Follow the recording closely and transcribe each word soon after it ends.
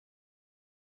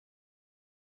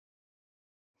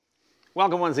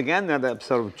Welcome once again to another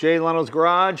episode of Jay Leno's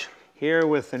Garage, here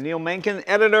with Neil Maken,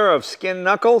 editor of Skinned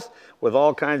Knuckles, with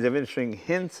all kinds of interesting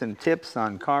hints and tips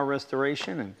on car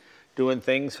restoration and doing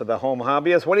things for the home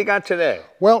hobbyist. What do you got today?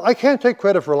 Well, I can't take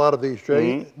credit for a lot of these,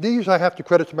 Jay. These I have to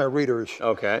credit to my readers.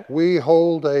 Okay. We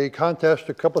hold a contest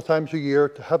a couple of times a year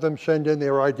to have them send in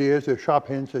their ideas, their shop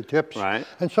hints, their tips. Right.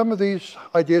 And some of these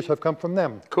ideas have come from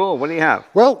them. Cool. What do you have?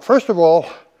 Well, first of all,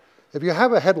 if you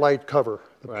have a headlight cover,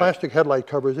 the plastic headlight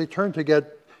covers, they turn to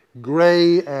get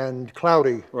gray and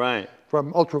cloudy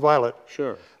from ultraviolet.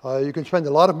 Sure. You can spend a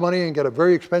lot of money and get a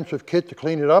very expensive kit to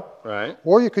clean it up. Right.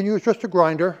 Or you can use just a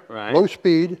grinder, low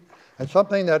speed, and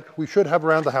something that we should have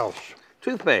around the house.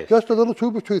 Toothpaste. Just a little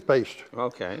tube of toothpaste.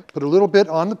 Okay. Put a little bit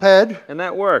on the pad. And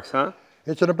that works, huh?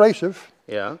 It's an abrasive.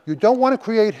 Yeah. You don't want to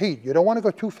create heat. You don't want to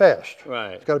go too fast.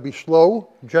 Right. It's got to be slow,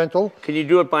 gentle. Can you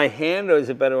do it by hand, or is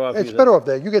it better off? It's better off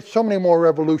there. You get so many more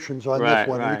revolutions on this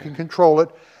one. You can control it.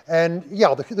 And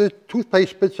yeah, the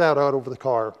toothpaste spits out over the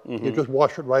car. You just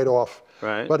wash it right off.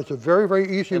 Right. But it's a very,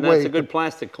 very easy way. And that's a good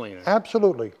plastic cleaner.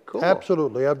 Absolutely. Cool.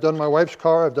 Absolutely. I've done my wife's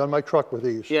car. I've done my truck with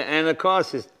these. Yeah, and of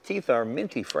course his teeth are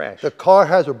minty fresh. The car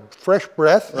has a fresh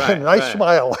breath and a nice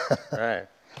smile. Right.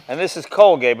 And this is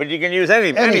Colgate, but you can use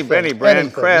any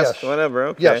brand, Crest, whatever.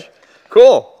 Okay. Yes.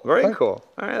 Cool. Very cool.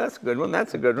 All right, that's a good one.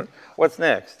 That's a good one. What's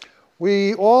next?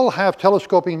 We all have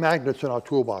telescoping magnets in our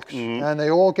toolbox, and they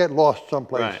all get lost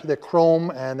someplace. Right. They're chrome,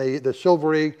 and they're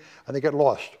silvery, and they get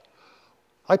lost.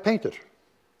 I paint it.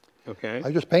 Okay.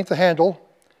 I just paint the handle,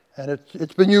 and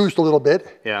it's been used a little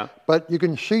bit. Yeah. But you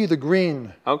can see the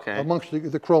green amongst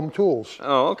the chrome tools.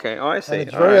 Oh, okay. Oh, I see. And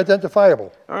it's very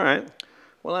identifiable. All right.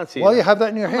 Well, that's easy. Well, you have that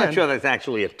in your hand. I'm not sure that's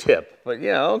actually a tip, but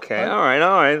yeah, okay. All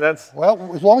right. That's...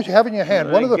 Well, as long as you have it in your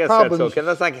hand. One of the problems... That's okay.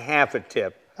 That's like half a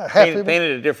tip. Painted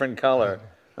a different color.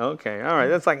 Okay, all right,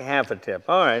 that's like half a tip.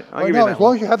 All right, I'll give you that as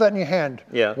long as you have that in your hand.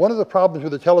 Yeah. One of the problems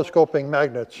with the telescoping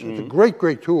magnets, it's a great,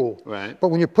 great tool. Right. But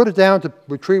when you put it down to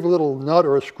retrieve a little nut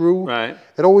or a screw,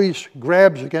 it always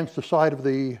grabs against the side of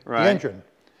the engine.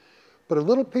 But a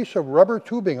little piece of rubber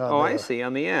tubing on there. Oh, I see,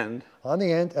 on the end. On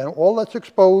the end, and all that's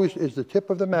exposed is the tip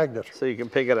of the magnet. So you can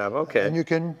pick it up, okay. And you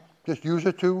can just use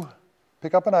it to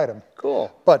pick up an item. Cool.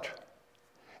 But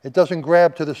it doesn't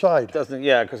grab to the side. It doesn't,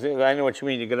 yeah, because I know what you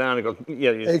mean. You go down and go, yeah.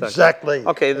 Exactly.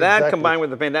 Okay, that combined with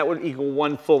the paint, that would equal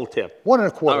one full tip. 1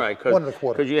 1/4. All right, 1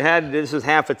 1/4. Because you had, this is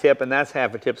half a tip and that's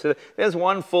half a tip. So there's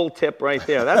one full tip right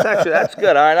there. That's actually, that's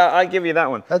good. All right, I'll give you that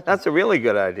one. That's a really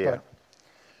good idea. Right.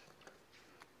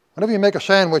 Whenever you make a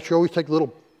sandwich, you always take a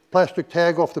little plastic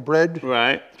tag off the bread.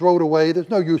 Right. Throw it away. There's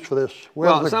no use for this.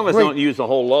 Well, some of us don't use the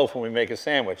whole loaf when we make a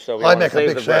sandwich. So I make a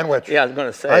big sandwich. Yeah, I was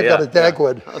going to say. I've got a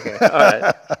Dagwood. Yeah. Okay, all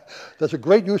right. There's a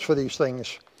great use for these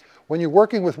things. When you're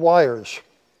working with wires,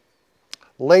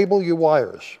 label your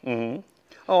wires.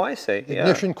 Oh, I see.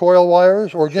 Ignition coil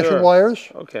wires or ignition wires.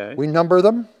 Okay. We number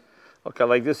them. Okay,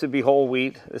 like this would be whole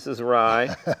wheat. This is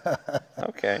rye.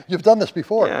 Okay. You've done this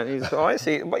before. Yeah, oh, I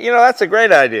see. But, you know, that's a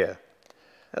great idea.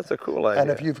 That's a cool idea.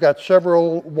 And if you've got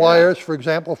several wires, for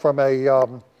example, from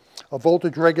a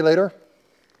voltage regulator,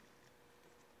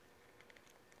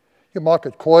 you mark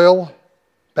it coil,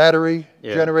 battery,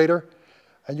 generator,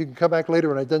 and you can come back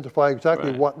later and identify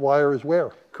exactly what wire is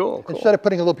where. Cool. Instead of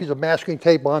putting a little piece of masking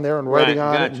tape on there and writing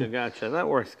on it. Gotcha. That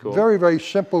works cool. Very, very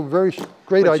simple, very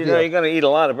great idea. You know, you're going to eat a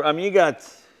lot of, I mean, you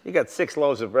got 6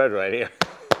 loaves of bread right here.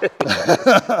 I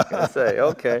was going to say,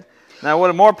 okay. Now,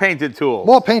 what are more painted tools?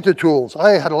 More painted tools.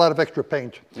 I had a lot of extra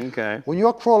paint. Okay. When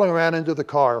you're crawling around into the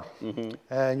car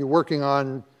and you're working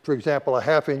on, for example, a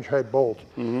 1/2-inch head bolt,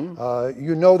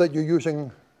 you know that you're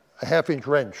using a 1/2-inch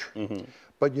wrench,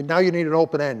 but now you need an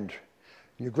open end.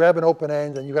 You grab an open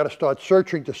end and you got to start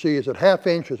searching to see, is it 1/2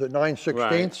 inch, is it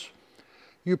 9/16?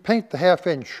 You paint the 1/2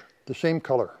 inch the same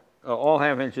color. Oh, all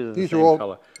 1/2 inches of the same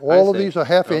color. All of these are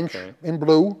 1/2 inch in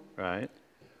blue. Right.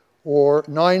 Or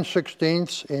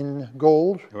 9/16 in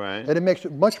gold. Right. And it makes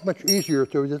it much, much easier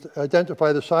to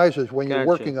identify the sizes when you're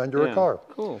working under a car.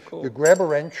 Cool. You grab a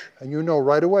wrench and you know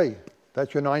right away,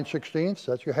 that's your 9/16,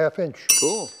 that's your 1/2 inch.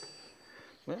 Cool.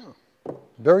 Yeah.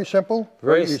 Very simple,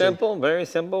 very easy. Very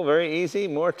simple, very easy,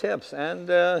 more tips, and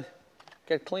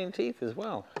get clean teeth as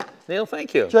well. Neil,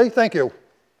 thank you. Jay, thank you.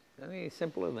 Any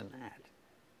simpler than that.